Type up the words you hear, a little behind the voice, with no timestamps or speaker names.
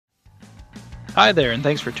Hi there, and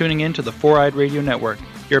thanks for tuning in to the Four-Eyed Radio Network.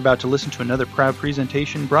 You're about to listen to another proud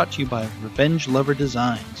presentation brought to you by Revenge Lover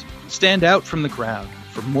Designs. Stand out from the crowd.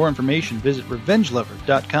 For more information, visit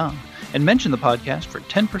revengelover.com and mention the podcast for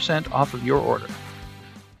 10% off of your order.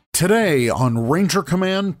 Today on Ranger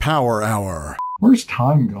Command Power Hour. Where's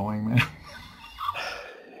time going, man?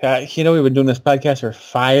 We've been doing this podcast for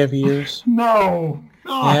 5 years. No.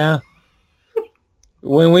 Oh. Yeah.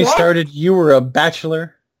 When we started, you were a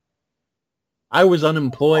bachelor. I was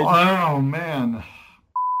unemployed. Oh, man.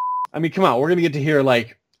 I mean, come on. We're going to get to hear,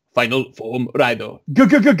 like, Final Form Raido.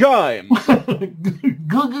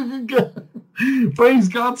 But he's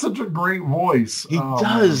got such a great voice. He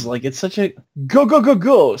does. Man. Like, it's such a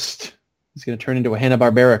ghost. He's going to turn into a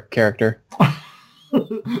Hanna-Barbera character.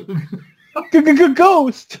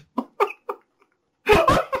 Ghost.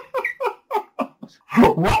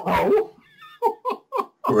 Whoa.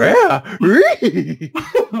 Yeah.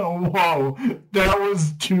 Whoa, that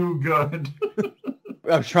was too good.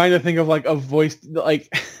 I'm trying to think of like a voice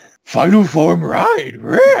like Final Form Ride.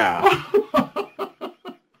 Yeah.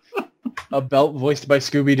 A belt voiced by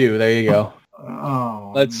Scooby-Doo. There you go.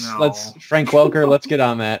 Oh, let's Frank Welker. Let's get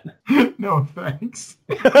on that. No thanks.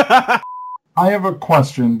 I have a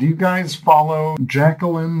question. Do you guys follow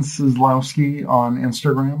Jacqueline Sislowski on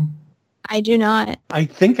Instagram? I do not. I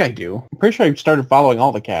think I do. I'm pretty sure I started following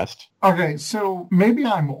all the cast. Okay, so maybe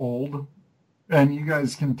I'm old, and you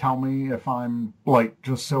guys can tell me if I'm, like,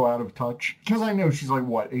 just so out of touch. Because I know she's, like,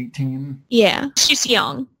 what, 18? Yeah, she's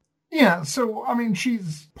young. Yeah, so, I mean,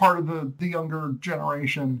 she's part of the younger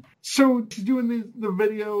generation. So she's doing the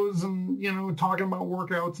videos and, you know, talking about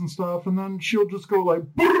workouts and stuff, and then she'll just go, like,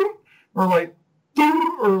 or, like,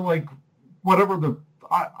 whatever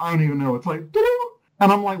I don't even know. It's like, and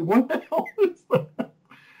I'm like, what the hell is that?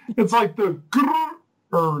 It's like the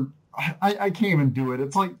or I can't even do it.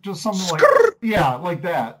 It's like just something like like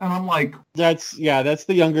that. And I'm like, that's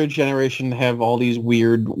the younger generation have all these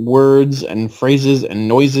weird words and phrases and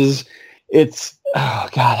noises. It's oh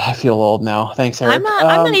god, I feel old now. Thanks, Eric. I'm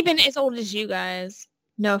not even as old as you guys.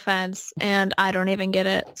 No offense, and I don't even get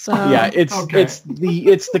it. So yeah, it's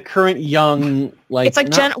the current young like it's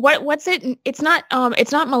like what's it? It's not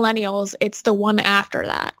millennials. It's the one after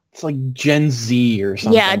that. It's like Gen Z or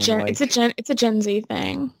something. Yeah, it's a Gen Z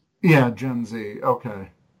thing. Yeah, Gen Z.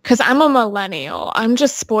 Okay. Because I'm a millennial. I'm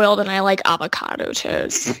just spoiled, and I like avocado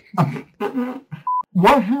toast.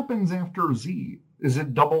 What happens after Z? Is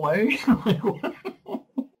it AA?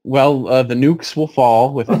 Well, the nukes will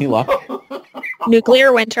fall with any luck.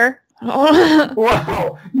 Nuclear winter.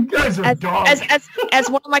 Wow, you guys are dogs. As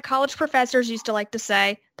one of my college professors used to like to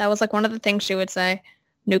say, that was like one of the things she would say.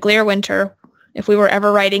 Nuclear winter. If we were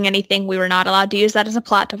ever writing anything, we were not allowed to use that as a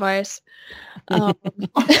plot device.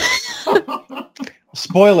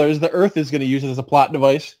 Spoilers, the Earth is going to use it as a plot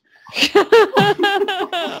device.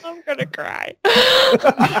 I'm going to cry.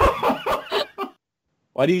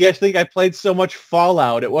 Why do you guys think I played so much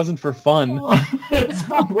Fallout? It wasn't for fun. It's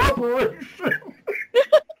for preparation.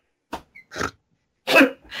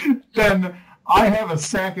 Then I have a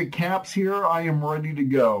sack of caps here. I am ready to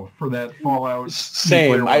go for that Fallout.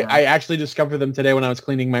 Same. I actually discovered them today when I was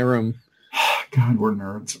cleaning my room. God, we're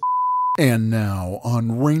nerds. And now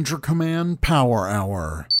on Ranger Command Power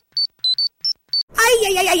Hour.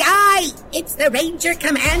 Aye! It's the Ranger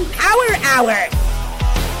Command Power Hour!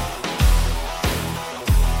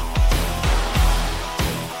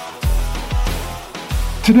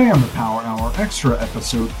 Today on the Power Hour, extra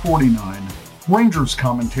episode 49, Rangers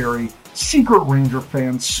commentary, Secret Ranger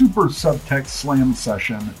fans super subtext slam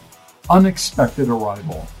session, unexpected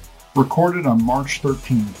arrival, recorded on March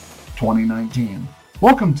 13th, 2019.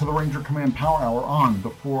 Welcome to the Ranger Command Power Hour on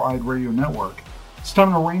the Four-Eyed Radio Network. It's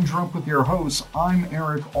time to Ranger up with your hosts. I'm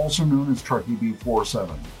Eric, also known as Trekkie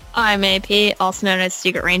B47. I'm AP, also known as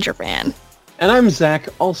Secret Ranger fan. And I'm Zach,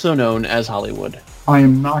 also known as Hollywood. I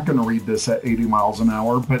am not going to read this at 80 miles an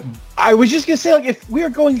hour, but... I was just going to say, like, if we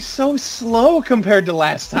are going so slow compared to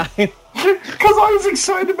last time. Because I was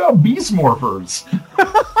excited about Beast Morphers.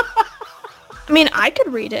 I mean, I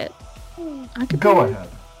could read it. Go ahead.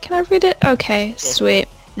 Can I read it? Okay, sweet.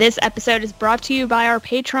 This episode is brought to you by our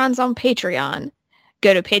patrons on Patreon.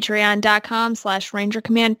 Go to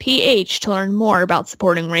patreon.com/RangerCommandPH to learn more about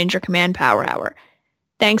supporting Ranger Command Power Hour.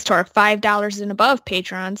 Thanks to our $5 and above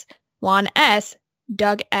patrons, Juan S.,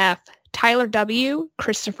 Doug F., Tyler W.,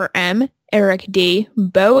 Christopher M., Eric D.,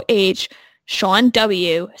 Bo H., Sean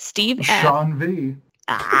W., Steve F. Sean V.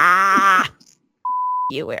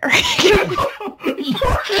 You, Eric.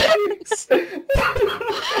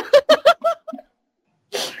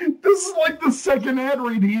 This is like the second ad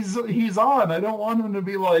read he's on. I don't want him to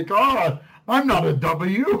be like, I'm not a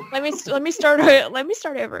W. Let me start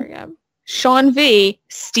over again. Sean V,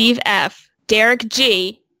 Steve F, Derek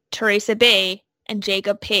G, Teresa B, and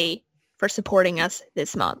Jacob P for supporting us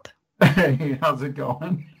this month. Hey, how's it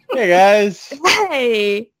going? Hey guys.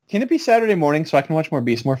 Hey. Can it be Saturday morning so I can watch more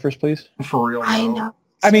Beast Morphers, please? For real, I though. know.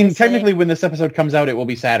 I mean, Seriously. technically, when this episode comes out, it will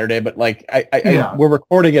be Saturday. But like, Yeah. we're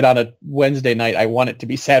recording it on a Wednesday night. I want it to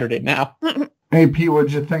be Saturday now. Hey, P,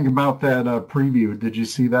 what'd you think about that preview? Did you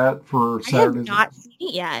see that for I have Saturday? not seen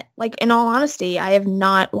it yet. Like, in all honesty, I have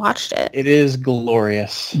not watched it. It is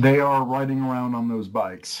glorious. They are riding around on those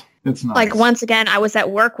bikes. It's nice. Like, once again, I was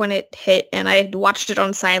at work when it hit, and I watched it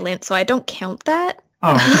on silent, so I don't count that.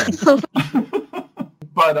 Oh, okay.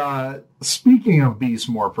 But speaking of Beast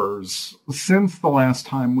Morphers, since the last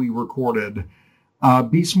time we recorded,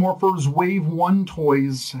 Beast Morphers Wave 1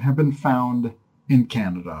 toys have been found in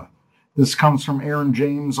Canada. This comes from Aaron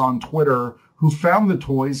James on Twitter, who found the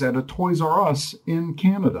toys at a Toys R Us in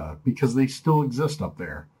Canada because they still exist up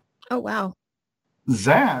there. Oh, wow.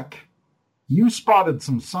 Zach, you spotted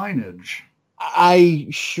some signage. I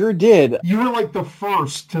sure did. You were like the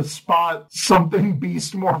first to spot something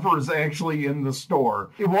Beast Morphers actually in the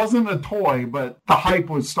store. It wasn't a toy, but the hype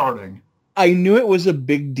was starting. I knew it was a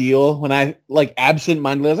big deal when I, like,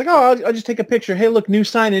 absent-mindedly, I was like, oh, I'll just take a picture. Hey, look, new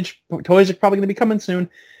signage. Toys are probably going to be coming soon.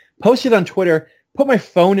 Posted on Twitter, put my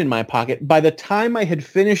phone in my pocket. By the time I had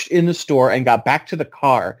finished in the store and got back to the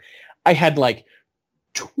car, I had, like,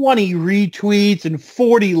 20 retweets and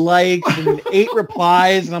 40 likes and 8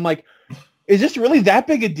 replies. And I'm like, is this really that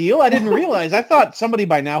big a deal? I didn't realize. I thought somebody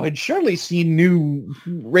by now had surely seen new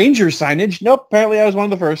Ranger signage. Nope, apparently I was one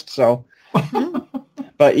of the first, so...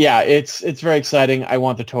 But yeah, it's very exciting. I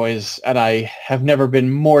want the toys, and I have never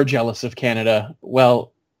been more jealous of Canada.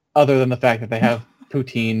 Well, other than the fact that they have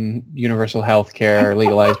poutine, universal health care,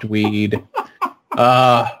 legalized weed.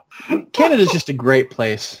 Canada's just a great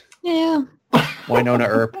place. Yeah. Winona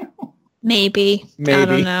Earp. Maybe. I Maybe.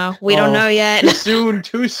 don't know. We don't know yet.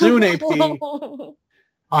 Too soon, AP.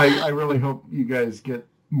 I really hope you guys get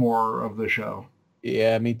more of the show.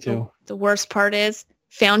 Yeah, me too. The worst part is,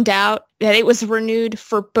 found out that it was renewed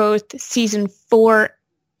for both season 4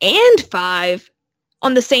 and 5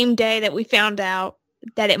 on the same day that we found out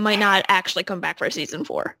that it might not actually come back for season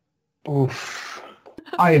 4. Oof.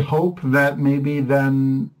 I hope that maybe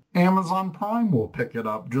then Amazon Prime will pick it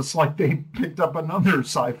up, just like they picked up another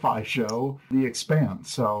sci-fi show, The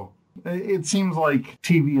Expanse. So it seems like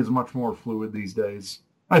TV is much more fluid these days.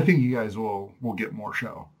 I think you guys will get more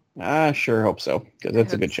show. I sure hope so, because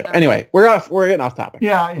that's a good show. So. Anyway, we're getting off topic.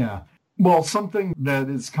 Yeah. Well, something that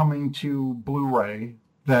is coming to Blu-ray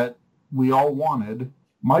that we all wanted,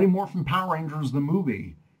 Mighty Morphin Power Rangers, the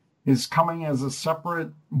movie, is coming as a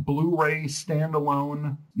separate Blu-ray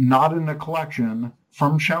standalone, not in a collection,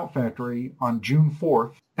 from Shout Factory on June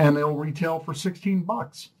 4th, and it'll retail for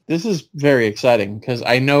 $16. This is very exciting, because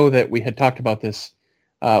I know that we had talked about this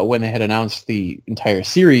when they had announced the entire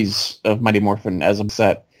series of Mighty Morphin as a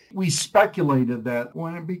set. We speculated that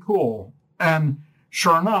wouldn't it be cool, and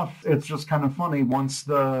sure enough, it's just kind of funny. Once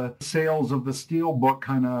the sales of the Steelbook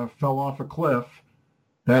kind of fell off a cliff,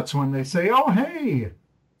 that's when they say, oh, hey,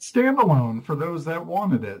 standalone for those that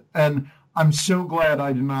wanted it. And I'm so glad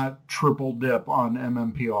I did not triple dip on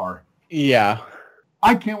MMPR. Yeah.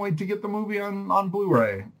 I can't wait to get the movie on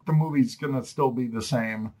Blu-ray. The movie's going to still be the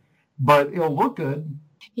same, but it'll look good.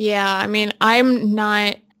 Yeah, I mean,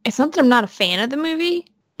 it's not that I'm not a fan of the movie,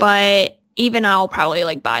 but even I'll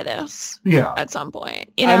probably buy this at some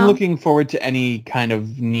point. You know? I'm looking forward to any kind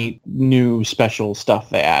of neat new special stuff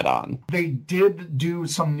they add on. They did do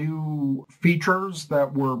some new features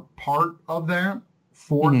that were part of that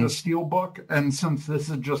for the Steelbook, and since this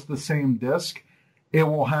is just the same disc, it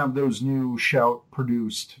will have those new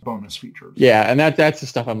Shout-produced bonus features. Yeah, and that's the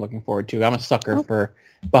stuff I'm looking forward to. I'm a sucker for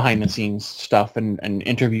behind-the-scenes stuff and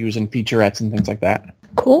interviews and featurettes and things like that.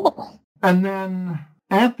 Cool. And then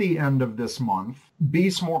at the end of this month,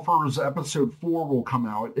 Beast Morphers Episode 4 will come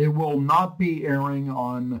out. It will not be airing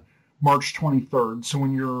on March 23rd, so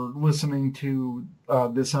when you're listening to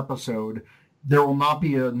this episode, there will not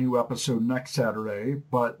be a new episode next Saturday,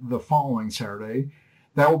 but the following Saturday.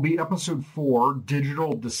 That will be Episode 4,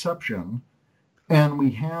 Digital Deception. And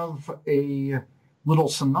we have a little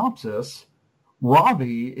synopsis.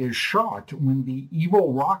 Ravi is shocked when the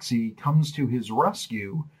evil Roxy comes to his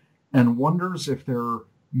rescue and wonders if there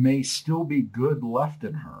may still be good left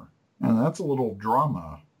in her. And that's a little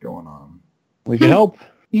drama going on. We can hope.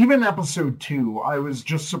 Even Episode 2, I was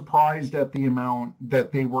just surprised at the amount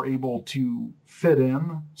that they were able to fit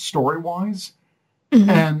in story-wise.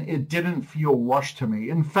 and it didn't feel rushed to me.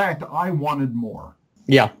 In fact, I wanted more.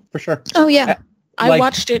 Yeah, for sure. Oh, yeah. I Like-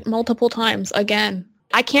 watched it multiple times again.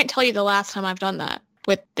 I can't tell you the last time I've done that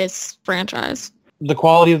with this franchise. The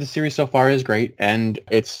quality of the series so far is great, and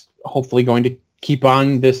it's hopefully going to keep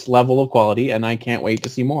on this level of quality, and I can't wait to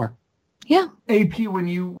see more. Yeah. AP, when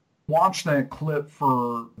you watched that clip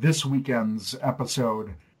for this weekend's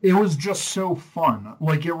episode, it was just so fun.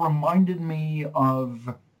 Like, it reminded me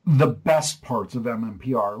of the best parts of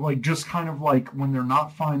MMPR. Like, just kind of like when they're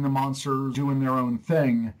not fighting the monsters, doing their own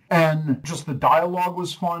thing. And just the dialogue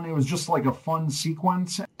was fun. It was just like a fun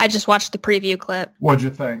sequence. I just watched the preview clip. What'd you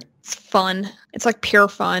think? It's fun. It's like pure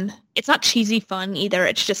fun. It's not cheesy fun either.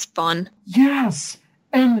 It's just fun. Yes.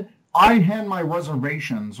 And I had my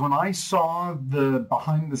reservations when I saw the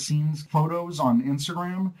behind the scenes photos on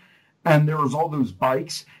Instagram, and there was all those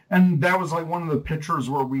bikes, and that was like one of the pictures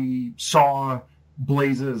where we saw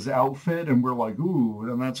Blaze's outfit, and we're like, ooh,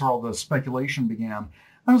 and that's where all the speculation began.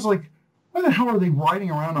 I was like, why the hell are they riding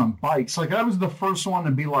around on bikes? Like, I was the first one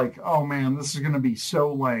to be like, oh man, this is going to be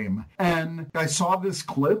so lame. And I saw this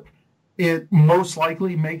clip. It most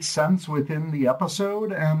likely makes sense within the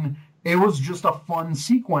episode, and it was just a fun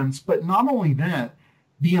sequence. But not only that,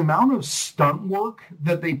 the amount of stunt work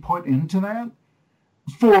that they put into that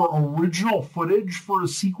for original footage for a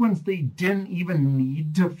sequence they didn't even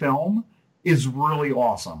need to film is really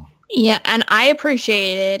awesome. Yeah, and I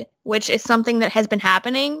appreciated, which is something that has been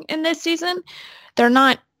happening in this season. They're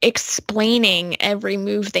not explaining every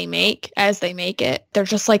move they make as they make it. They're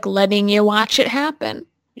just like letting you watch it happen.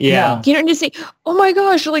 Yeah. You don't need to say, oh my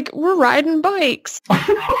gosh, like we're riding bikes.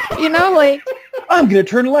 You know, like I'm going to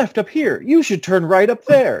turn left up here. You should turn right up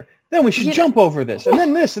there. Then we should Yeah. jump over this, and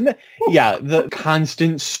then this, and then... Yeah, the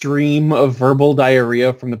constant stream of verbal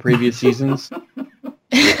diarrhea from the previous seasons.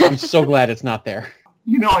 I'm so glad it's not there.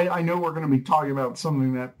 You know, I know we're going to be talking about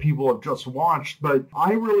something that people have just watched, but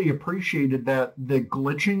I really appreciated that the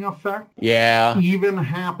glitching effect Yeah. even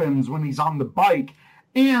happens when he's on the bike.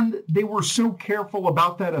 And they were so careful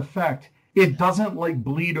about that effect. It doesn't like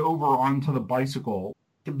bleed over onto the bicycle.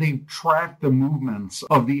 They've tracked the movements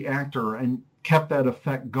of the actor and kept that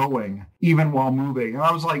effect going even while moving. And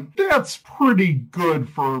I was like, that's pretty good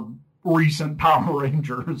for recent Power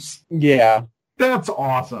Rangers. Yeah. That's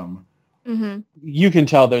awesome. You can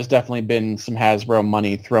tell there's definitely been some Hasbro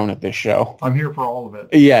money thrown at this show. I'm here for all of it.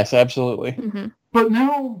 Yes, absolutely. But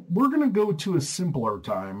now we're going to go to a simpler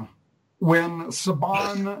time when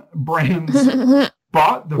Saban Brands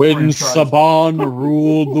bought the When franchise. Saban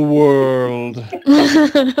ruled the world.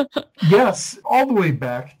 Yes, all the way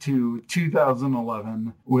back to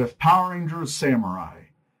 2011 with Power Rangers Samurai.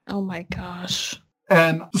 Oh my gosh.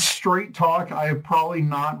 And straight talk, I have probably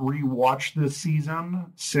not rewatched this season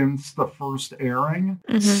since the first airing.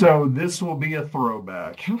 So this will be a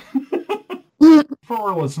throwback. For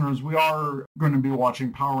our listeners, we are going to be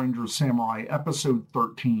watching Power Rangers Samurai Episode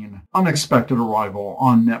 13, Unexpected Arrival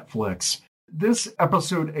on Netflix. This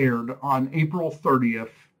episode aired on April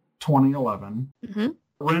 30th, 2011.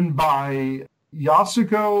 Written by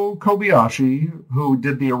Yasuko Kobayashi, who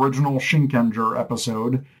did the original Shinkenger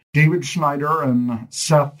episode, David Schneider and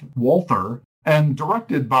Seth Walther, and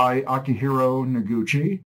directed by Akihiro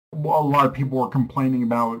Noguchi. A lot of people were complaining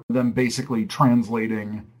about them basically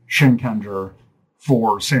translating Shinkenger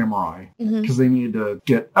for Samurai because they needed to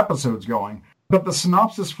get episodes going. But the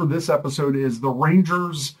synopsis for this episode is the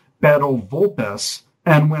Rangers battle Vulpes,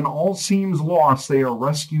 and when all seems lost, they are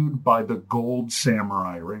rescued by the Gold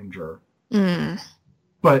Samurai Ranger.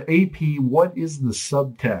 But AP, what is the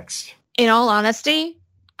subtext? In all honesty,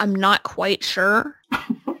 I'm not quite sure.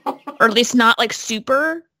 Or at least not like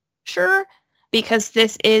super sure. Because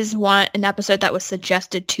this is an episode that was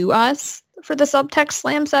suggested to us for the subtext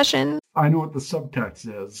slam session. I know what the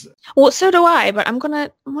subtext is. Well, so do I, but I'm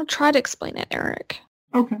gonna try to explain it, Eric.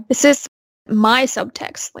 Okay. This is my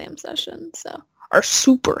subtext slam session, or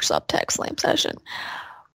super subtext slam session.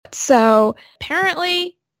 So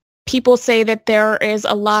apparently people say that there is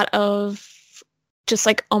a lot of just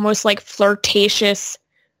like almost like flirtatious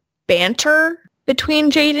banter between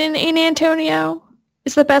Jaden and Antonio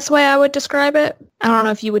is the best way I would describe it. I don't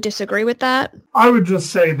know if you would disagree with that. I would just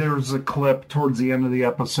say there's a clip towards the end of the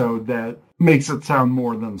episode that makes it sound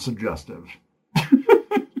more than suggestive.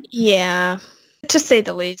 Yeah, to say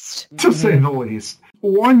the least. To say the least.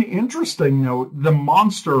 One interesting note, the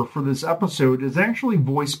monster for this episode is actually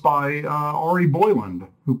voiced by Ari Boyland,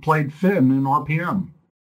 who played Finn in RPM.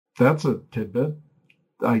 That's a tidbit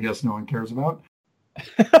I guess no one cares about.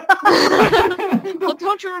 Well,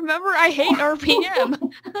 don't you remember? I hate RPM.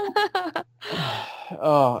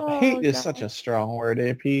 Hate is God. such a strong word,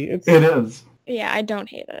 AP. It is. Yeah, I don't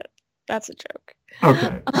hate it. That's a joke.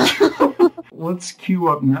 Okay. Let's queue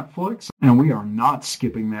up Netflix, and we are not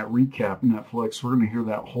skipping that recap Netflix. We're going to hear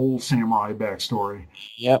that whole samurai backstory.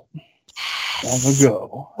 Yep. Long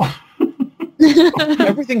ago.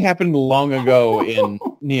 Everything happened long ago in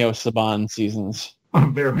Neo Saban seasons. A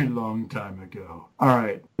very long time ago. All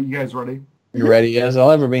right. You guys ready? You ready as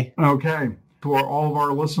I'll ever be. Okay. To all of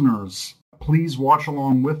our listeners, please watch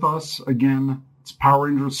along with us. Again, it's Power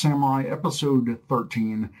Rangers Samurai Episode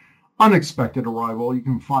 13, Unexpected Arrival. You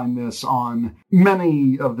can find this on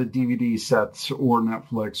many of the DVD sets or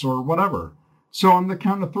Netflix or whatever. So on the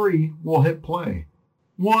count of 3, we'll hit play.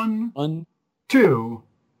 1, 2,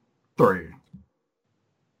 3.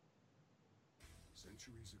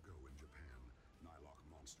 Centuries ago in Japan, Nylok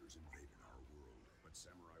monsters invaded our world, but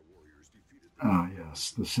samurai warriors defeated them. Ah,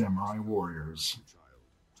 yes, the Samurai Warriors.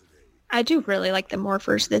 I do really like the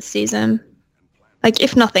Morphers this season. Like,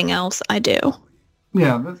 if nothing else, I do.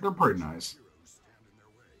 Yeah, they're pretty nice.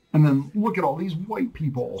 And then look at all these white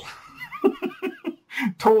people.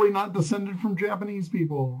 Totally not descended from Japanese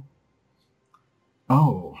people.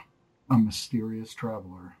 Oh, a mysterious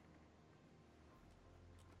traveler.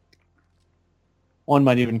 One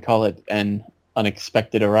might even call it an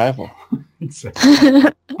unexpected arrival. Exactly.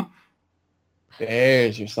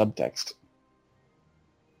 There's your subtext.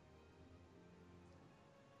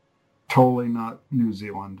 Totally not New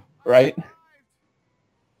Zealand. Right? Wait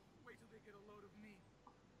till they get a load of me.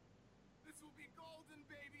 This will be golden,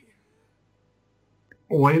 baby.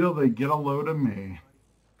 Wait till they get a load of me.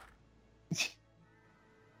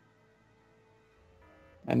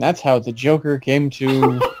 And that's how the Joker came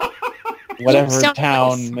to whatever Sounds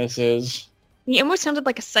town nice. this is. He almost sounded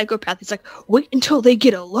like a psychopath. He's like, wait until they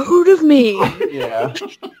get a load of me. Yeah.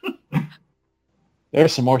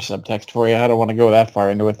 There's some more subtext for you. I don't want to go that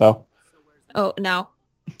far into it, though. Oh, no.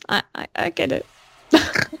 I get it.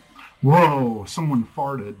 Whoa, someone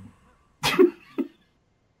farted. Jaden,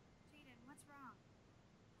 what's wrong?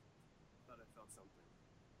 Thought I felt something.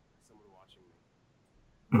 Someone watching me.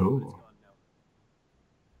 But it's Oh, gone now.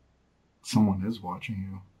 someone is watching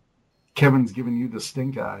you. Kevin's giving you the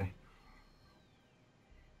stink eye.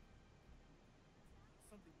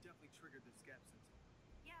 Something definitely triggered this gap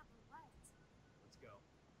sensor. Yeah, but what? Let's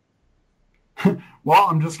go. Well,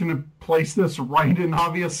 I'm just going to place this right in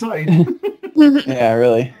obvious sight. Yeah,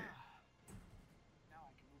 really. Now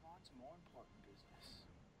I can move on to more important business.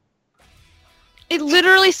 It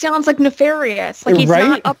literally sounds like nefarious. Like he's Right?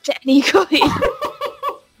 not up to any good.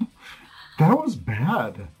 That was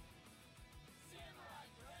bad.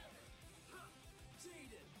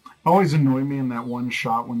 Always annoy me in that one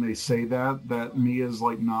shot when they say that Mia's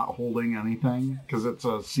like not holding anything because it's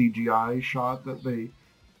a CGI shot that they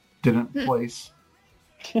didn't place.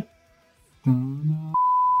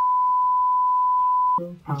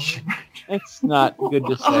 It's not good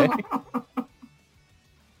to say.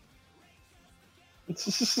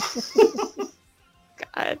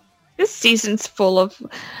 God. This season's full of...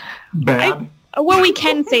 Bad. Well, we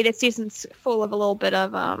can say this season's full of a little bit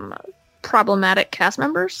of problematic cast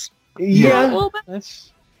members. A Yeah, little bit.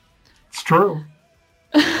 that's It's true.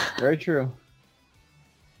 very true.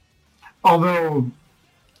 Although,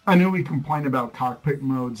 I know we complain about cockpit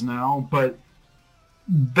modes now, but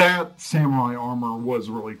that samurai armor was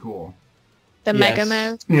really cool. The Yes. Mega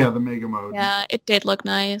Mode. Yeah, the Mega Mode. Yeah, it did look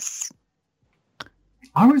nice.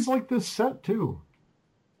 I always like this set, too.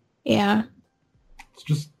 Yeah. It's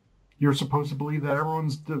just, you're supposed to believe that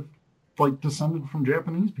everyone's descended from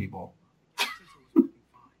Japanese people.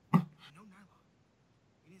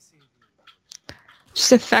 Just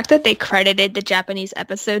the fact that they credited the Japanese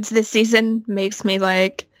episodes this season makes me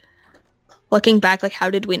like, looking back, like, how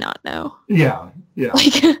did we not know? Yeah, yeah.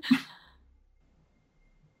 Like,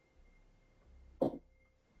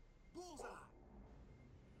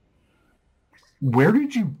 Where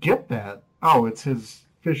did you get that? Oh, it's his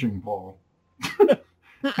fishing pole.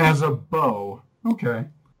 As a bow. Okay.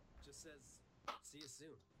 Just says, see you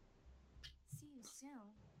soon. See you soon.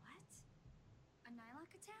 What? A Nylok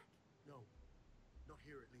attack? No, not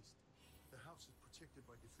here at least. The house is protected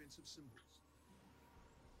by defensive symbols.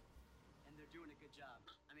 And they're doing a good job.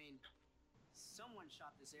 I mean, someone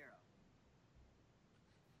shot this arrow.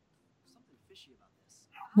 Something fishy about this.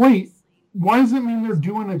 Wait, why does it mean they're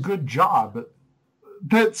doing a good job?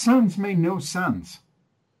 That sentence made no sense.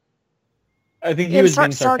 I think he yeah, was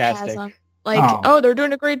being sarcastic. sarcasm. Like, Oh. they're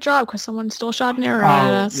doing a great job because someone still shot an arrow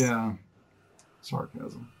at us. Yeah.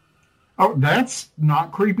 Sarcasm. Oh, that's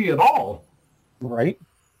not creepy at all. Right?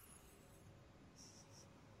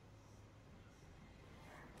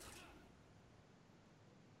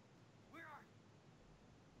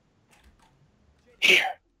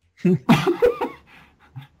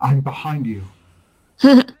 I'm behind you.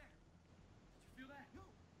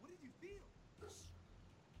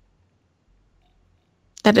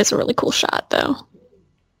 That is a really cool shot, though.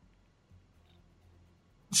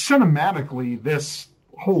 Cinematically, this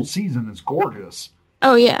whole season is gorgeous.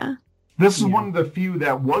 Oh, yeah. This is one of the few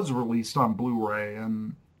that was released on Blu-ray,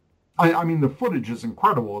 and I mean, the footage is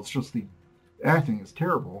incredible. It's just the acting is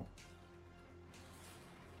terrible.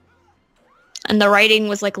 And the writing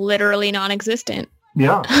was, like, literally non-existent.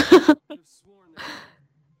 Yeah. Could've sworn that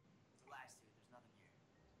last year, there's nothing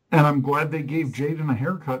here. And I'm glad they gave Jaden a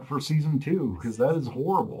haircut for season 2, because that is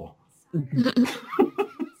horrible. Sense it. Could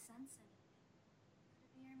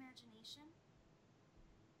it be your imagination?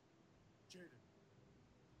 Jaden,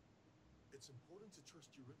 it's important to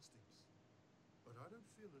trust your instincts, but I don't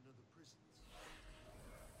feel another presence.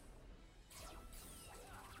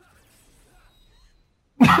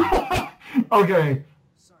 Okay,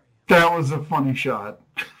 Sorry, that was a funny shot.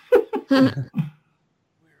 where are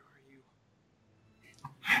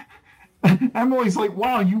you? Emily's like,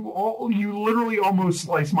 wow, you literally almost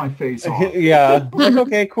sliced my face off. Yeah. Like,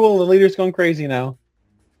 okay, cool. The leader's going crazy now.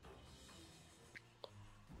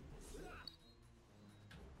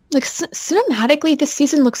 Like, cinematically, this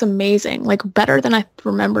season looks amazing. Like, better than I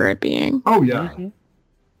remember it being. Oh, yeah. He's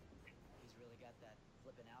really got that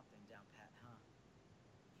flipping out thing down pat, huh?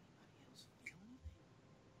 Anybody else feeling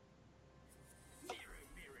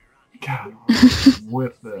it? God,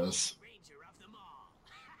 with this. Ranger of them all.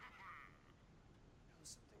 Knew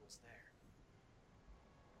something was there.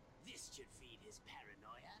 This should feed his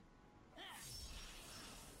paranoia.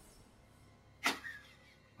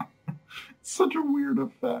 Such a weird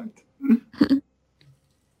effect.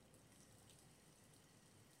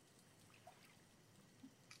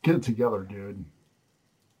 Get it together, dude.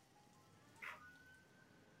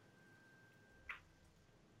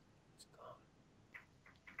 It's gone.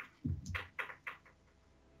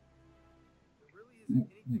 There really isn't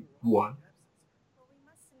anything wrong What? with the absence. Well, we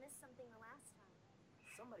must have missed something the last time.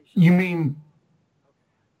 Somebody should. You mean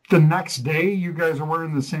the next day you guys are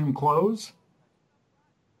wearing the same clothes?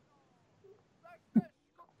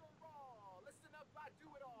 Listen up, I do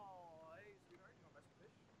it all. Hey, sweetheart, you know best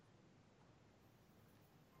fish.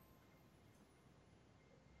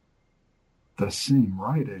 The same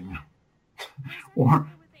writing. Or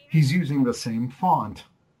he's using the same font.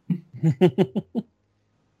 The writing.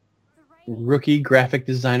 Rookie graphic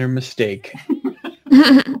designer mistake.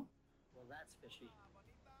 Well, that's fishy.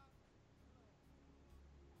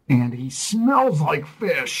 And he smells like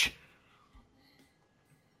fish.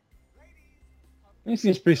 He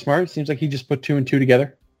seems pretty smart. Seems like he just put 2 and 2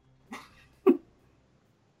 together.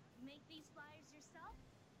 Make these flyers yourself?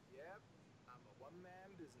 Yep, I'm a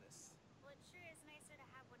one-man business. Well, it sure is nicer to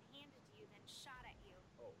have one handed to you than shot at you.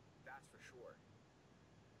 Oh, that's for sure.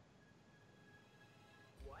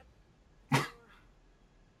 What?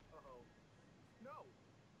 Uh-oh. No!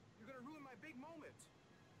 You're gonna ruin my big moment!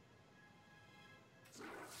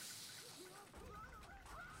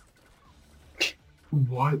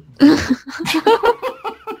 What? He's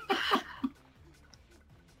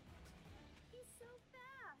so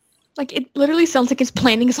fast. Like, it literally sounds like he's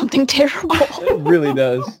planning something terrible. It really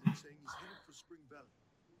does. Saying he's headed for Spring Valley.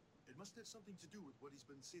 It must have something to do with what he's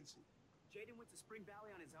been sensing. Jaden went to Spring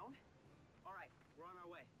Valley on his own? Alright, we're on our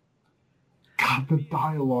way. God, the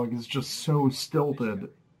dialogue is just so stilted.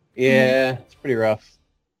 Yeah, it's pretty rough.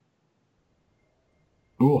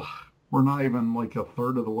 Ugh, we're not even like a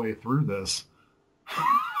third of the way through this.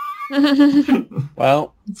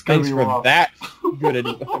 Well, It's gonna thanks be for rough. that good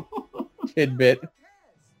tidbit.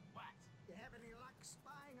 What? You have any luck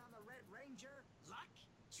spying on the Red Ranger? Luck?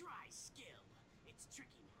 Try skill. It's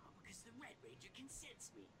tricky now because the Red Ranger can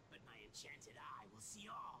sense me, but my enchanted eye will see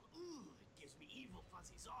all. Ooh, it gives me evil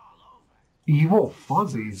fuzzies all over. Evil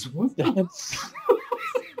fuzzies? What the? That's,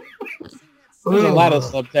 there's a lot of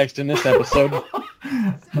subtext in this episode.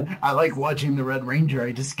 I like watching the Red Ranger.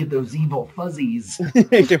 I just get those evil fuzzies.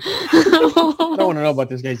 I don't want to know about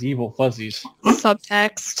this guy's evil fuzzies.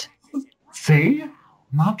 Subtext. See?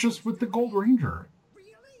 Not just with the Gold Ranger. Really?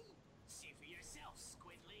 See for yourself,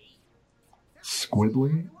 Squidly.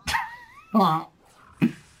 Squidly? What's wrong?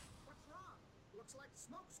 Looks like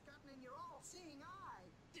smoke's gotten in your all-seeing eye.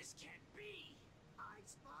 This can't be. I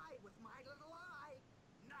spy with my little eye.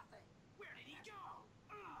 Nothing. Where did he go?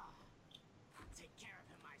 Ugh. I'll take care of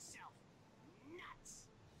him myself. Nuts.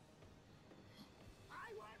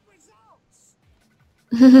 I want results.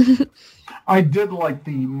 I did like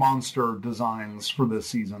the monster designs for this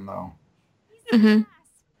season, though. He's so Mhm. fast.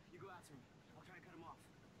 You go after him. I'll try and cut him off.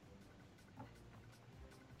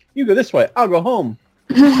 You go this way. I'll go home.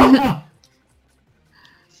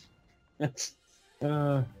 That's.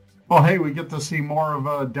 Well, hey, we get to see more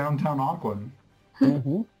of downtown Auckland.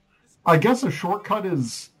 Mhm. I guess a shortcut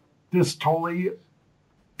is this totally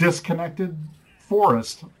disconnected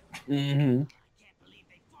forest. Mhm. I can't believe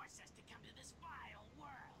they forced us to come to this vile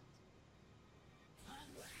world.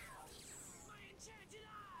 My enchanted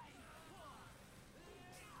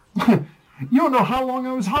eye! You don't know how long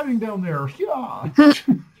I was hiding down there. Yeah. Give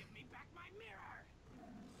me back my mirror!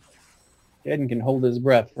 Jaden can hold his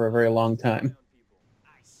breath for a very long time.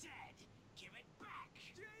 I said, give it back!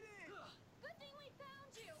 Good thing we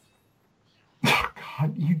found you.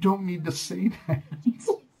 God, you don't need to say that. Jaden's been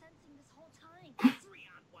sensing this whole time.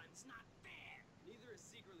 3-on-1's not fair! Neither is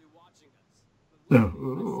secretly watching us. But look,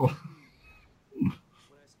 Oh.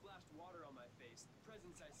 when I splashed water on my face, the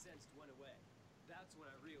presence I sensed went away. That's when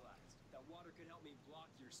I realized that water could help me block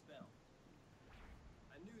your spell.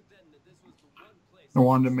 I knew then that this was the one place. I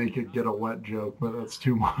wanted to make it get a wet joke, but that's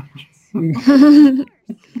too much. The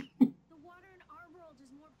water in our world is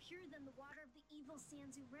more pure than the water of the evil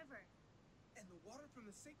Sanzu River. And the water from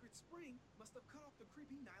the sacred spring must have cut off the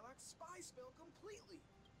creepy Nylok spy spell completely.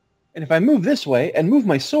 And if I move this way and move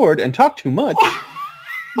my sword and talk too much,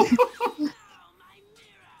 Oh, my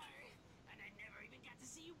mirror! And I never even got to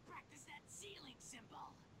see you practice that ceiling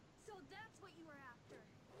symbol! So that's what you were after.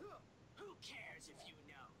 Who cares if you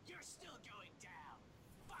know? You're still going down!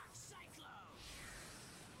 Fox Cyclone!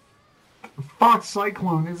 Fox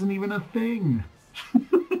Cyclone isn't even a thing.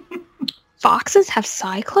 Foxes have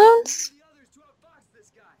cyclones? The others to outfox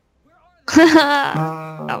this guy. Where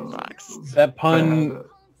are they? Oh, Fox. that pun,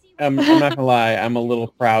 I'm not gonna lie, I'm a little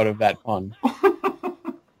proud of that pun.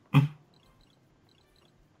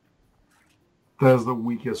 That is the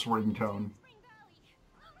weakest ringtone. Spring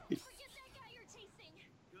Valley. Forget that guy you're chasing.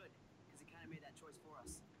 Good, because it kind of made that choice for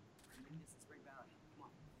us. It's in Spring Valley.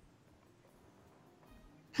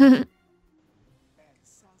 Come on. Man, this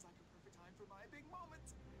sounds like a perfect time for my big moment.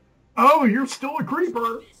 Oh, you're still a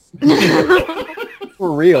creeper.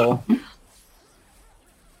 For real.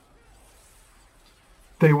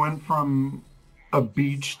 They went from a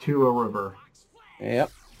beach to a river.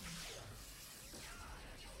 Yep.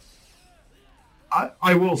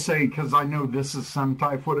 I will say, because I know this is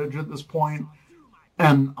Sentai footage at this point,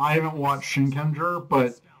 and I haven't watched Shinkenger,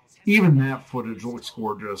 but even that footage looks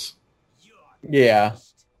gorgeous. Yeah.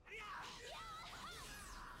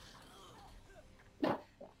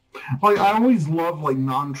 Like, I always love, like,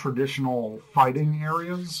 non-traditional fighting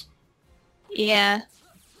areas. Yeah.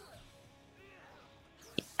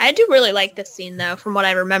 I do really like this scene, though, from what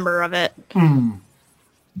I remember of it. Hmm.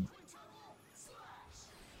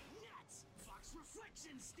 Fox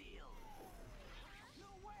Reflection Steel!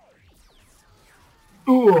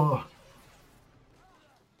 Ugh.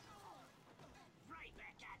 Right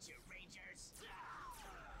back at you, Rangers!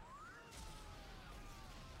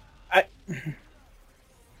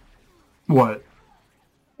 What?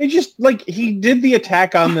 It just, like, he did the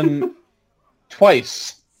attack on them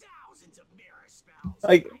twice. Thousands of mirror spells!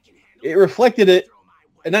 Like, it reflected it,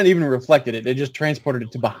 and not even reflected it, it just transported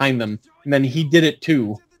it to behind them, and then he did it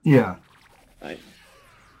too. Yeah. That's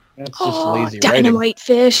just Oh, lazy writing. dynamite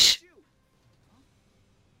fish.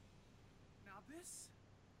 Now this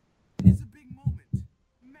is a big moment.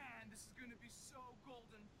 Man, this is gonna be so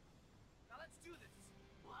golden. Now let's do this.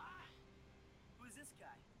 What? Who's this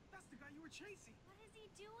guy? That's the guy you were chasing. What is he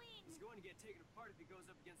doing? He's going to get taken apart if he goes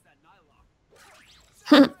up against that Nylok.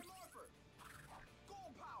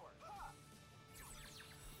 Gold power!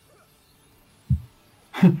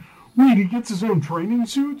 Wait, he gets his own training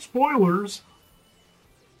suit? Spoilers.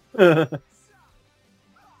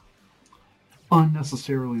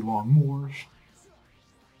 Unnecessarily long moors.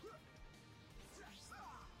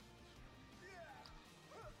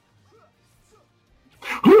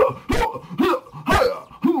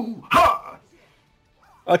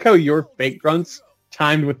 I like how your fake grunts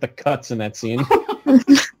timed with the cuts in that scene. That's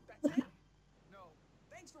it? No.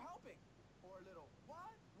 Thanks for helping. Or a little.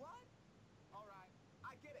 What? What? Alright,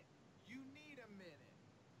 I get it. You need a minute.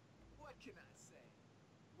 What can I say?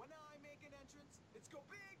 When I make an entrance, it's go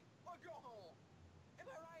big or go home. Am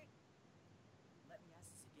I right? Let me ask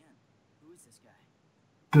this again. Who is this guy?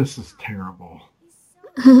 This is terrible. He's so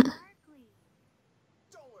sparkly.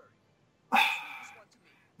 Don't worry. This one to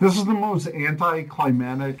me. This is the most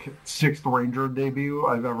anticlimactic Sixth Ranger debut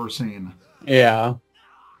I've ever seen. Yeah. Come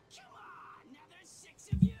on! Now there's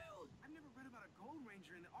 6 of you! I've never read about a Gold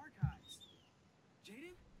Ranger in the archives.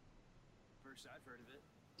 Jaden? First I've heard of it.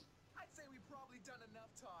 I'd say we've probably done enough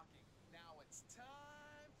talking. Now it's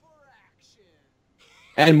time for action.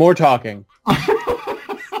 And more talking.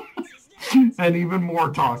 And even more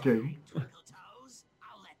talking. Twinkle toes,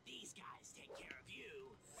 I'll let these guys take care of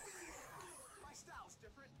you. My style's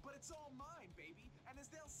different, but it's all mine, baby. And as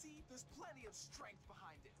they'll see, there's plenty of strength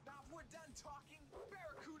behind it. Now, if we're done talking,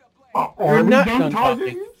 Barracuda Blade. Are You're we not done done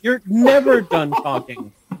talking. You're never done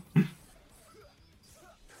talking.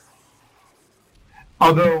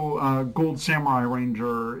 Although Gold Samurai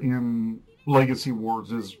Ranger in Legacy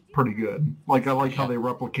Wars is pretty good. Like, I like how they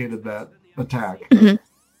replicated that attack. I've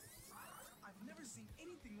never seen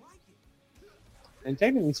anything like it. And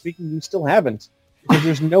technically speaking, you still haven't. Because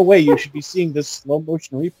there's no way you should be seeing this slow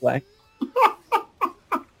motion replay.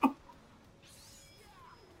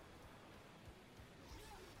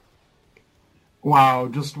 Wow,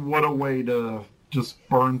 just what a way to just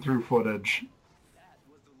burn through footage. That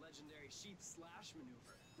was the legendary sheep slash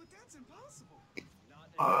maneuver. But that's impossible.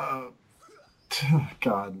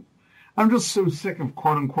 God. I'm just so sick of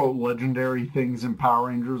quote-unquote legendary things in Power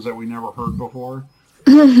Rangers that we never heard before.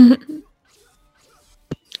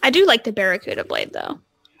 I do like the Barracuda Blade, though.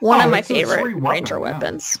 One of my it's a sweet favorite weapon, Ranger yeah.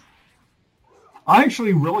 weapons. I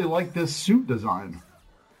actually really like this suit design.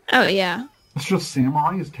 Oh, yeah. It's just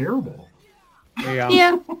Samurai is terrible.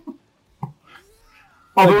 Yeah.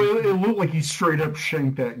 Although it looked like he straight up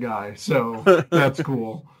shanked that guy, so that's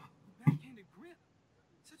cool. Backhanded grip.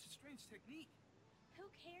 Such a strange technique. Who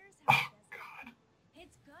cares how Oh, he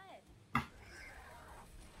does God. it? It's good.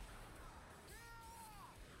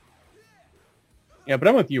 Yeah, but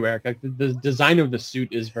I'm with you, Eric. Like, the design of the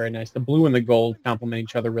suit is very nice. The blue and the gold complement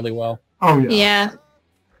each other really well. Oh, yeah. Yeah.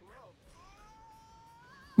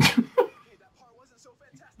 Okay, that part wasn't so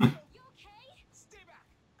fantastic. You okay? Stay back.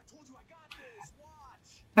 I told you I got this.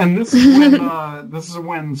 Watch. And this is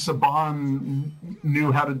when Saban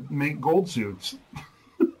knew how to make gold suits.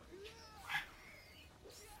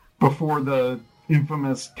 Before the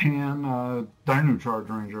infamous tan Dino Charge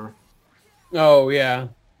Ranger. Oh, yeah.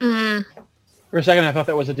 Mm. For a second, I thought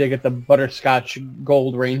that was a dig at the Butterscotch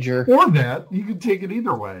Gold Ranger. Or that. You could take it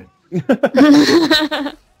either way.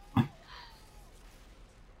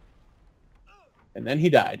 And then he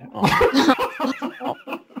died. Oh.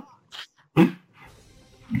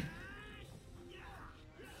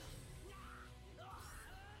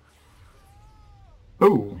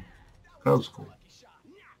 Oh, that was cool. Not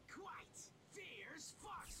quite. Fierce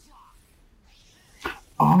fox flock.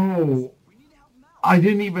 Oh, I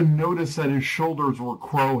didn't even notice that his shoulders were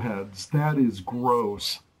crow heads. That is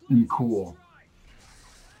gross and cool.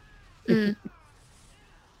 Mm.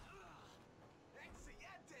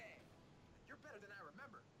 Excelente. You're better than I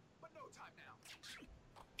remember. But no time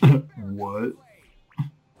now. What?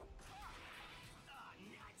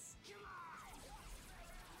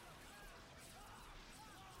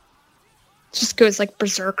 Just goes like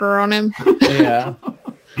berserker on him. Yeah.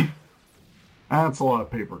 That's a lot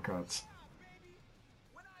of paper cuts.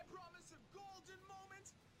 When I promise a golden moment,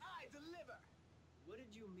 I deliver. What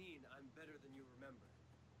did you mean I'm better than you remember?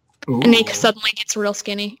 Ooh. And he suddenly gets real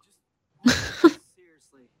skinny.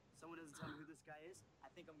 Seriously, someone doesn't tell me who this guy is, I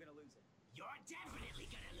think I'm gonna lose it. You're definitely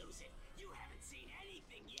gonna lose it. You haven't seen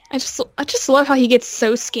anything yet. I just love how he gets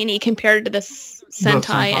so skinny compared to this Sentai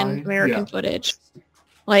Sentai, and American yeah. footage.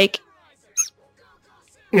 Like,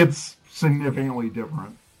 It's significantly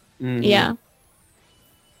different. Mhm. yeah.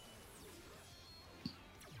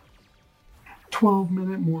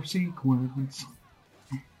 12-minute more sequence.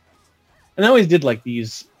 And I always did like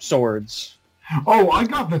these swords. Oh, I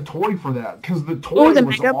got the toy for that because the toy Oh, the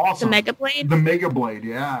was mega, awesome. the Mega Blade. The Mega Blade,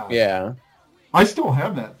 yeah. Yeah. I still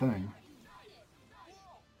have that thing.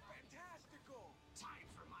 Fantastical. Time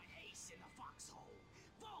for my ace in the foxhole.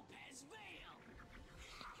 Volpez Vale.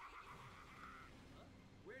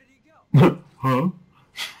 Where did he go? Huh?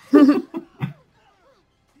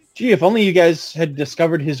 Gee, if only you guys had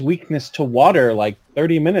discovered his weakness to water like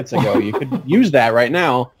 30 minutes ago. You could use that right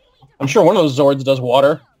now. I'm sure one of those Zords does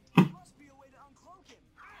water. Must be a way to uncloak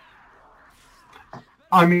him.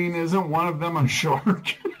 I mean, isn't one of them a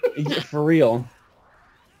shark? Yeah, for real.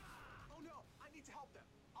 Oh no, I need to help them.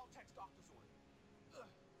 I'll text Dr. Zord. Ugh.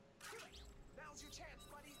 Now's your chance,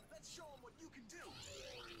 buddy. Let's show him what you can do.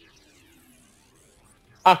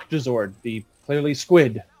 Octozord, the clearly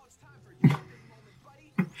squid. Now it's time for your big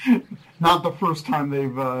moment, buddy. Not the first time they've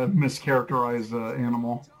mischaracterized an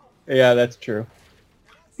animal. Yeah, that's true.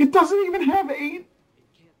 It doesn't even have 8. This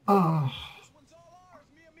one's all ours,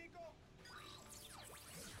 mi amigo.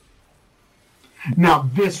 Now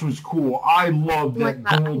this was cool. I love Oh my that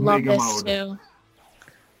God, I gold love Mega this Mode. too.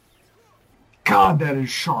 God, that is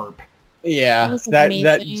sharp. Yeah, That was that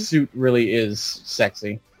amazing. suit really is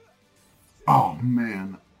sexy. Oh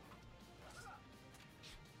man.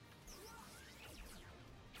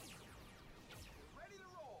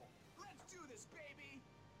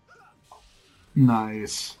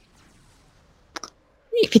 Nice.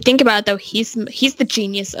 If you think about it, though, he's the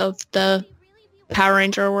genius of the Power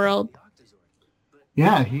Ranger world.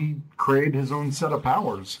 Yeah, he created his own set of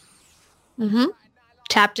powers. Mm-hmm.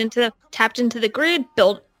 Tapped into the grid.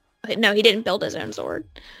 No, he didn't build his own Zord,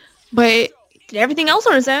 but he did everything else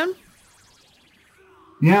on his own.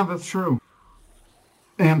 Yeah, that's true.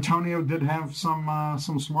 Antonio did have some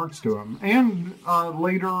smarts to him, and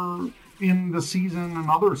later in the season and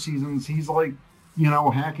other seasons, he's like,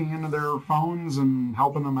 hacking into their phones and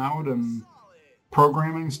helping them out and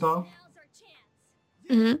programming stuff.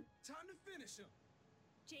 Mm-hmm. Time to finish him.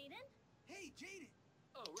 Jaden? Hey, Jaden.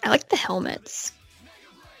 I like the helmets.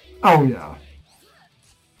 Oh yeah.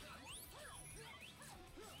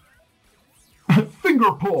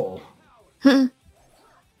 Finger pull.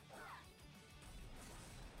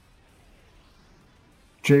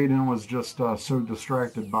 Jaden was just so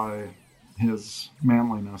distracted by his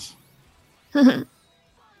manliness. Yeah,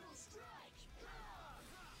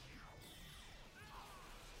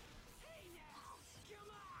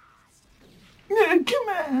 come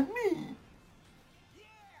on, me.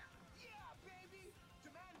 Yeah, baby.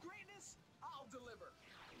 Demand greatness, I'll deliver.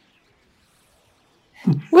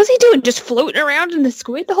 What's he doing? Just floating around in the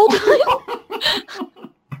squid the whole time? Hey,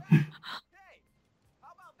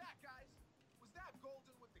 how about that, guys? Was that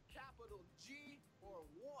golden with the capital G or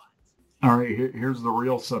what? All right, here's the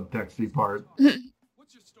real subtexty part.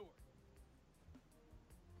 What's your story?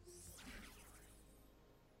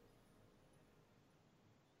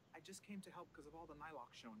 I just came to help because of all the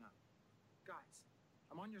Nylocks showing up. Guys,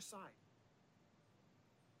 I'm on your side.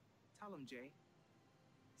 Tell him, Jay.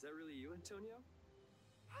 Is that really you, Antonio?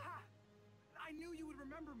 Ha! I knew you would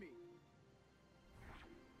remember me.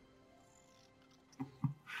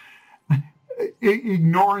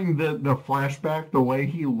 Ignoring the flashback, the way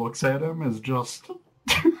he looks at him is just...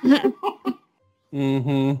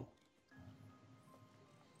 Mm-hmm.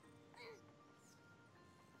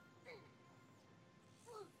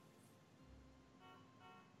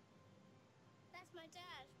 That's my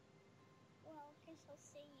dad. Well, guess I'll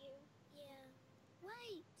see you. Yeah.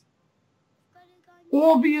 Wait. I've got to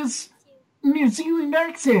go. Obvious New Zealand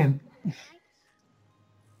accent.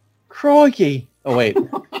 Crikey. Oh, wait.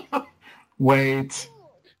 Wait.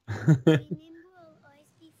 Remember, we'll always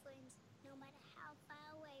be friends, no matter how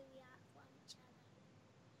far away we are from each other.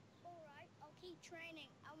 All right, I'll keep training,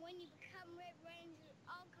 and when you become Red Ranger,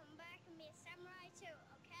 I'll come back and be a samurai too.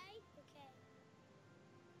 Okay? Okay.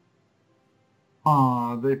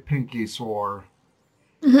 Aw, they pinky swore.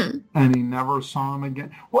 Mhm. And he never saw him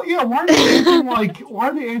again. Well, yeah, why are they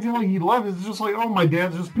acting like he left? It's just like, oh, my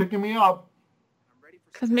dad's just picking me up.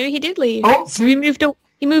 Because maybe he did leave. Oh, So he moved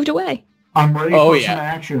away. I'm ready Oh, for yeah. some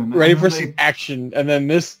action. Ready And for then some action. And then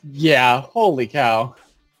this, yeah, holy cow.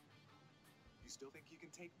 You still think you can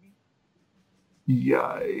take me?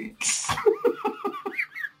 Yikes.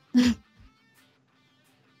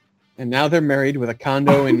 And now they're married with a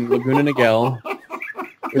condo in Laguna Niguel.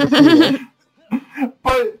 With a pool.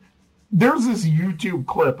 But there's this YouTube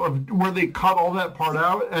clip of where they cut all that part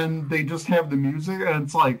out and they just have the music and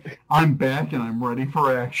it's like, I'm back and I'm ready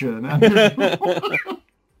for action.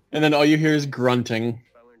 And then all you hear is grunting.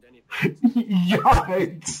 If I learned anything,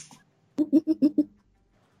 Yikes. That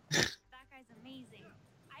guy's amazing.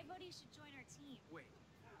 I vote he should join our team. Wait,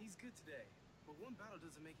 he's good today, but one battle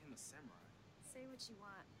doesn't make him a samurai. Say what you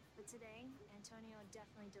want, but today, Antonio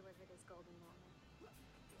definitely delivered his golden moment.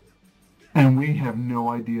 And we have no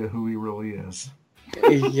idea who he really is.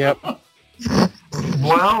 Yep.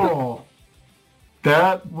 Well,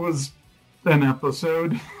 that was an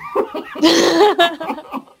episode.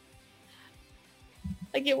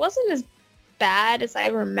 Like, it wasn't as bad as I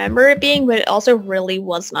remember it being, but it also really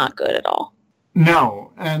was not good at all.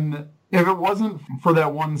 No, and if it wasn't for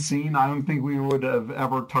that one scene, I don't think we would have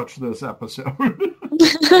ever touched this episode.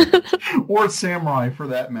 Or Samurai, for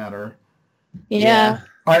that matter. Yeah.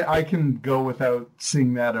 I can go without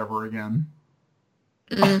seeing that ever again.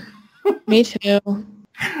 Me too.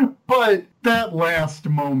 But that last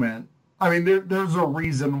moment, I mean, there's a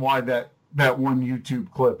reason why that one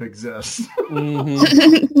YouTube clip exists.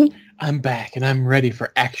 Mhm. I'm back and I'm ready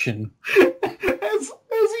for action. As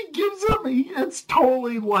he gives him, it's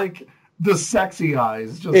totally like the sexy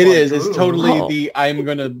eyes. Just It like, is. It's "Ooh." totally the I'm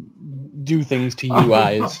going to do things to you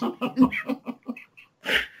eyes.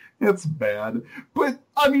 It's bad. But,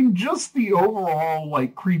 I mean, just the overall,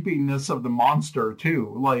 like, creepiness of the monster,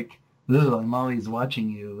 too. Like, ugh, I'm always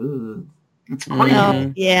watching you. Ugh. It's creepy.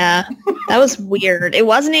 Oh, yeah. That was weird. It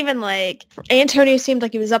wasn't even like Antonio seemed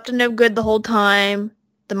like he was up to no good the whole time.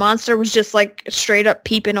 The monster was just like straight up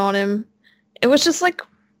peeping on him. It was just like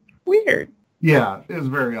weird. Yeah, it was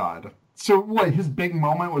very odd. So what, his big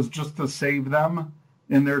moment was just to save them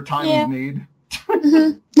in their time Yeah. of need?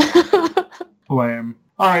 Mhm. Lame.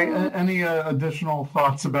 All right, any additional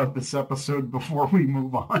thoughts about this episode before we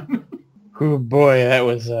move on? Oh boy, that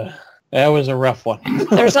was a rough one.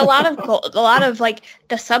 There's a lot of like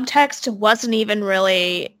the subtext wasn't even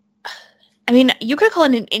really. I mean, you could call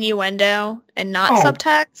it an innuendo and not Oh,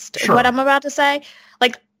 subtext. sure. What I'm about to say,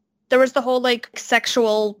 like there was the whole like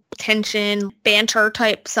sexual tension, banter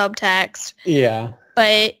type subtext, Yeah.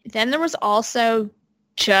 but then there was also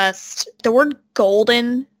just the word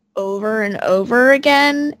golden over and over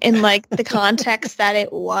again in like the context that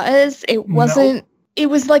it was. It wasn't. It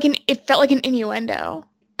was like it felt like an innuendo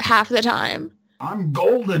half the time. I'm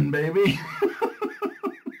golden, baby.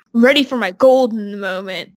 Ready for my golden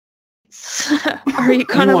moment. Are you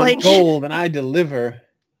gonna You want like? gold and I deliver.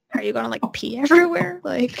 Are you gonna like pee everywhere?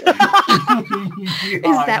 Like, is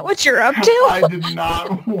Yeah, that what you're up to? I did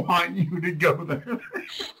not want you to go there.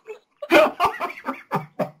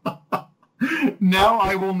 Now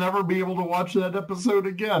I will never be able to watch that episode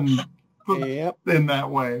again Yep. in that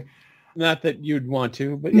way. Not that you'd want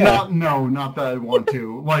to, but yeah. Not that I want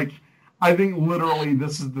to. Like, I think literally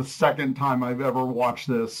this is the second time I've ever watched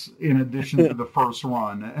this in addition to the first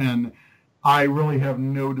run. And I really have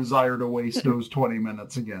no desire to waste those 20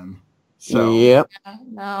 minutes again. So, Yep.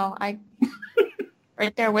 No, I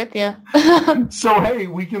right there with you. so hey,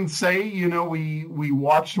 we can say, we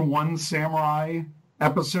watched one Samurai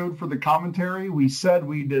episode for the commentary. We said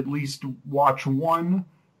we'd at least watch one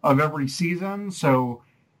of every season. So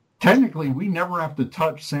technically we never have to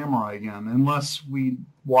touch Samurai again unless we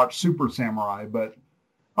watch Super Samurai. But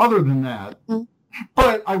other than that,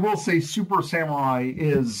 but I will say Super Samurai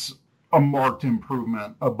is a marked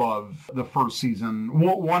improvement above the first season.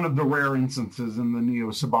 One of the rare instances in the Neo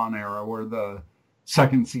Saban era where the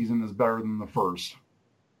second season is better than the first.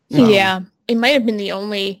 So, Yeah, it might have been the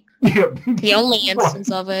only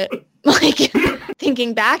instance of it. Like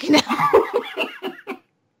thinking back now,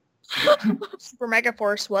 Super Mega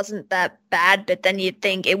Force wasn't that bad, but then you'd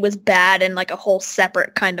think it was bad in like a whole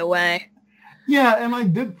separate kind of way. Yeah, and I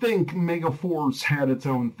did think Mega Force had its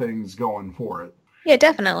own things going for it. Yeah,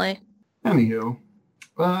 definitely. Anywho,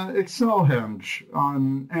 Excel Henge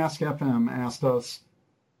on Ask FM asked us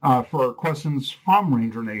for questions from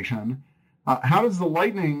Ranger Nation. How does the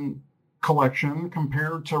Lightning collection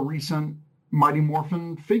compare to recent Mighty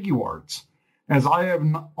Morphin Figuarts? As I have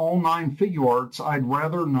all 9 Figuarts, I'd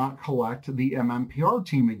rather not collect the MMPR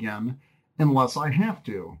team again unless I have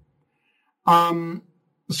to.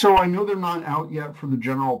 So I know they're not out yet for the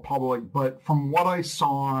general public, but from what I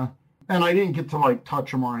saw, and I didn't get to like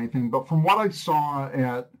touch them or anything, but from what I saw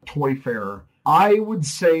at Toy Fair, I would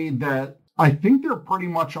say that I think they're pretty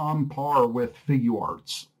much on par with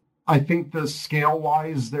Figuarts. I think the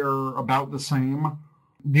scale-wise, they're about the same.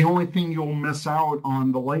 The only thing you'll miss out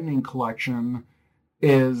on the Lightning collection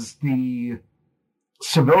is the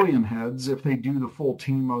civilian heads, if they do the full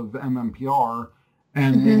team of MMPR,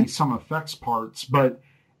 and maybe some effects parts. But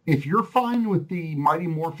if you're fine with the Mighty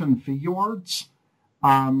Morphin Figuarts,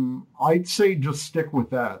 I'd say just stick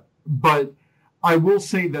with that. But I will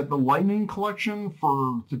say that the Lightning collection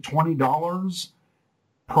for the $20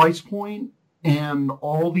 price point and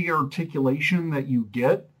all the articulation that you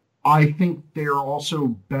get, I think they're also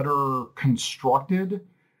better constructed.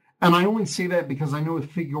 And I only say that because I know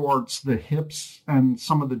with Figuarts, the hips and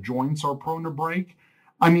some of the joints are prone to break.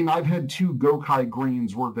 I mean, I've had 2 Gokai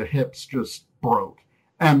Greens where the hips just broke.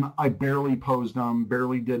 And I barely posed them,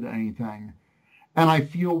 barely did anything. And I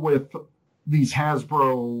feel with these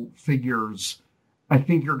Hasbro figures, I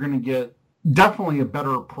think you're going to get definitely a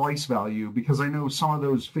better price value, because I know some of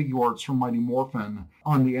those Figuarts from Mighty Morphin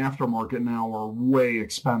on the aftermarket now are way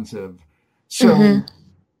expensive. So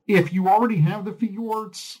if you already have the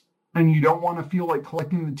Figuarts and you don't want to feel like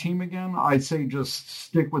collecting the team again, I say just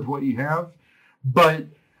stick with what you have. But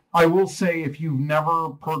I will say if you've never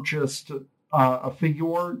purchased a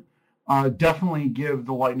Figuart, definitely give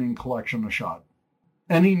the Lightning collection a shot.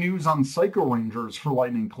 Any news on Psycho Rangers for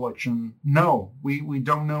Lightning Collection? No, we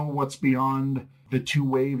don't know what's beyond the 2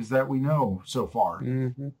 waves that we know so far.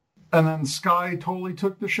 And then Sky totally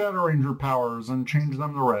took the Shadow Ranger powers and changed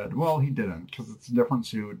them to red. Well, he didn't, because it's a different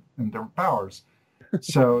suit and different powers.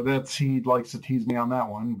 So he likes to tease me on that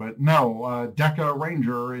one. But no, Deca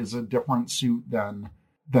Ranger is a different suit than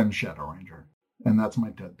Shadow Ranger. And that's my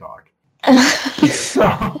TED Talk.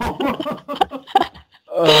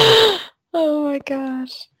 Oh my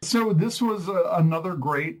gosh. So this was another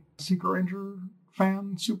great Secret Ranger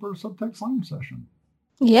fan Super Subtext Slam session.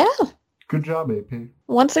 Yeah. Good job, AP.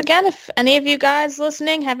 Once again, if any of you guys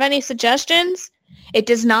listening have any suggestions, it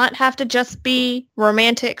does not have to just be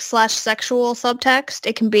romantic/sexual subtext.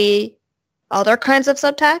 It can be other kinds of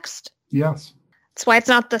subtext. Yes. That's why it's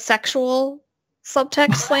not the sexual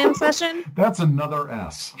subtext slam session. That's another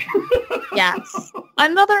S. Yes,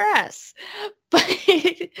 another S. But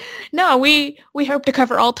no, we hope to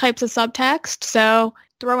cover all types of subtext. So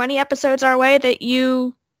throw any episodes our way that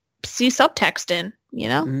you see subtext in, you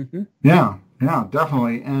know? Mm-hmm. Yeah,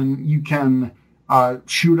 definitely. And you can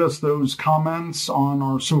shoot us those comments on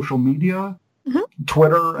our social media. Mm-hmm.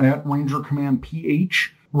 Twitter at Ranger Command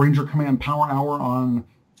PH, Ranger Command Power Hour on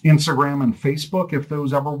Instagram and Facebook, if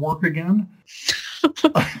those ever work again.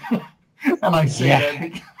 And I say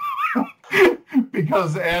that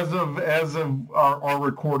because as of our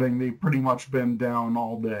recording, they've pretty much been down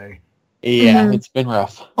all day. Yeah, It's been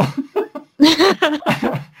rough.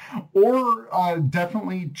 Or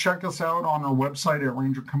definitely check us out on our website at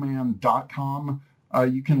rangercommand.com.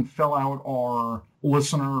 You can fill out our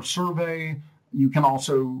listener survey. You can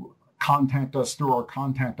also contact us through our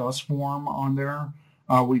Contact Us form on there.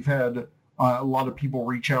 We've had a lot of people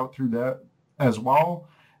reach out through that as well.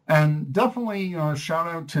 And definitely shout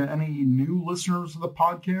out to any new listeners of the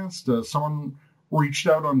podcast. Someone reached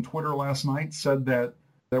out on Twitter last night, said that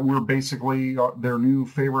we're basically their new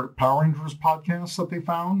favorite Power Rangers podcast that they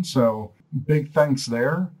found. So big thanks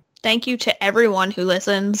there. Thank you to everyone who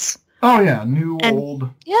listens. Oh, yeah. New, old.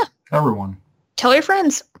 Yeah. Everyone. Tell your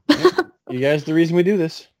friends. You guys are the reason we do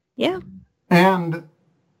this. Yeah. And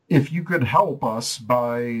if you could help us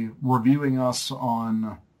by reviewing us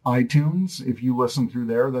on iTunes, if you listen through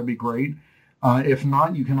there, that'd be great. If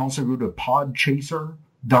not, you can also go to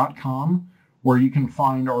podchaser.com, where you can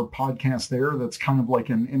find our podcast there. That's kind of like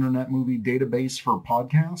an internet movie database for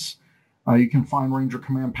podcasts. You can find Ranger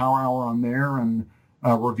Command Power Hour on there and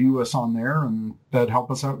review us on there, and that'd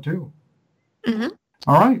help us out too. Mm-hmm.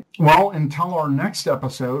 All right. Well, until our next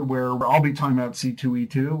episode, where I'll be talking about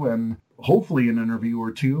C2E2 and hopefully an interview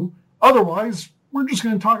or two. Otherwise, we're just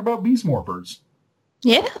going to talk about Beast Morphers.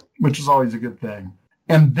 Yeah. Which is always a good thing.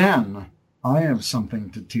 And then I have something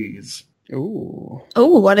to tease. Ooh.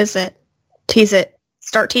 Oh, what is it? Tease it.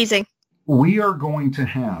 Start teasing. We are going to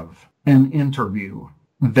have an interview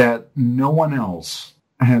that no one else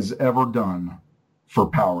has ever done for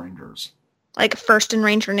Power Rangers. Like a first in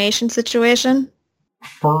Ranger Nation situation?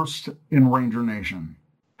 First in Ranger Nation.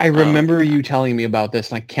 I remember you telling me about this,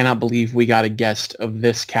 and I cannot believe we got a guest of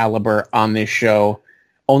this caliber on this show.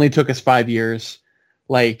 Only took us 5 years.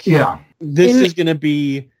 Like, yeah, this is going to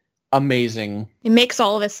be amazing. It makes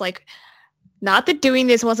all of us like, not that doing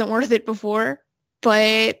this wasn't worth it before,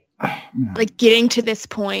 but like getting to this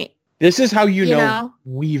point. This is how you know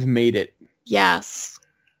we've made it. Yes.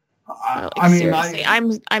 I mean, seriously,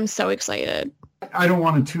 I'm so excited. I don't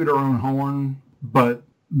want to toot our own horn, but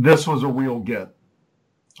this was a real get.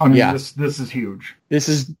 I mean, this is huge. This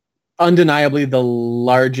is undeniably the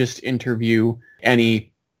largest interview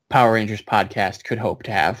any Power Rangers podcast could hope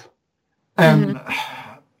to have. And,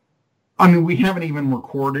 I mean, we haven't even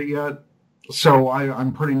recorded yet, so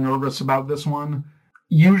I'm pretty nervous about this one.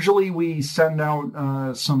 Usually we send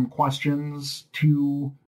out some questions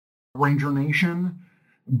to Ranger Nation,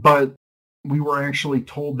 but we were actually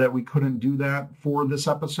told that we couldn't do that for this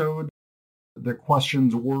episode. The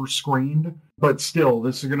questions were screened, but still,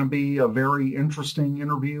 this is going to be a very interesting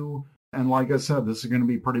interview. And like I said, this is going to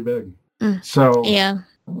be pretty big. So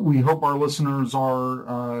we hope our listeners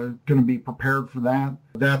are going to be prepared for that.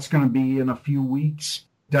 That's going to be in a few weeks.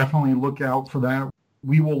 Definitely look out for that.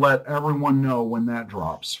 We will let everyone know when that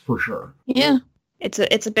drops, for sure. Yeah, it's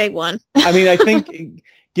a big one. I mean, I think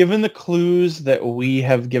given the clues that we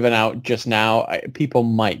have given out just now, people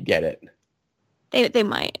might get it. They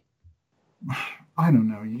might. I don't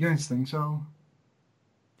know. You guys think so?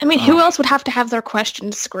 I mean, who else would have to have their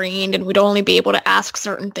questions screened, and we'd only be able to ask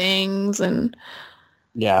certain things, and...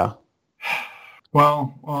 Yeah.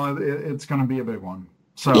 Well, it's going to be a big one.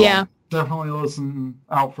 So definitely listen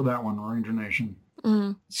out for that one, Ranger Nation.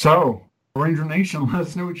 Mm-hmm. So, Ranger Nation, let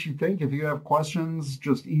us know what you think. If you have questions,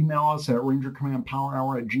 just email us at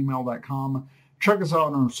rangercommandpowerhour@gmail.com. Check us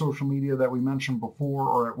out on our social media that we mentioned before,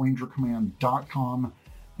 or at rangercommand.com.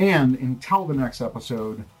 And until the next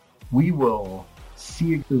episode, we will see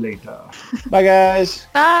you later. Bye, guys.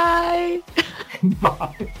 Bye.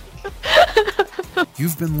 Bye.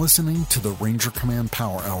 You've been listening to the Ranger Command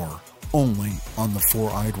Power Hour, only on the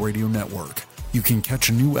Four-Eyed Radio Network. You can catch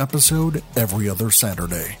a new episode every other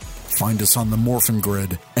Saturday. Find us on the Morphin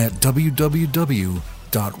Grid at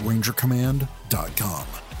www.rangercommand.com.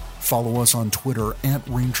 Follow us on Twitter at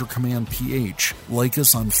Ranger Command PH. Like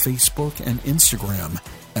us on Facebook and Instagram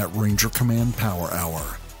at Ranger Command Power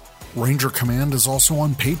Hour. Ranger Command is also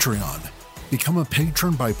on Patreon. Become a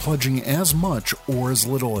patron by pledging as much or as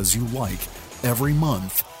little as you like every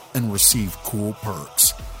month and receive cool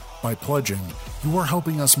perks. By pledging, you are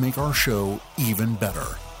helping us make our show even better.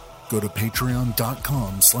 Go to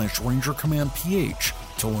patreon.com/Ranger Command PH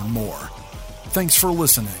to learn more. Thanks for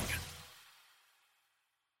listening.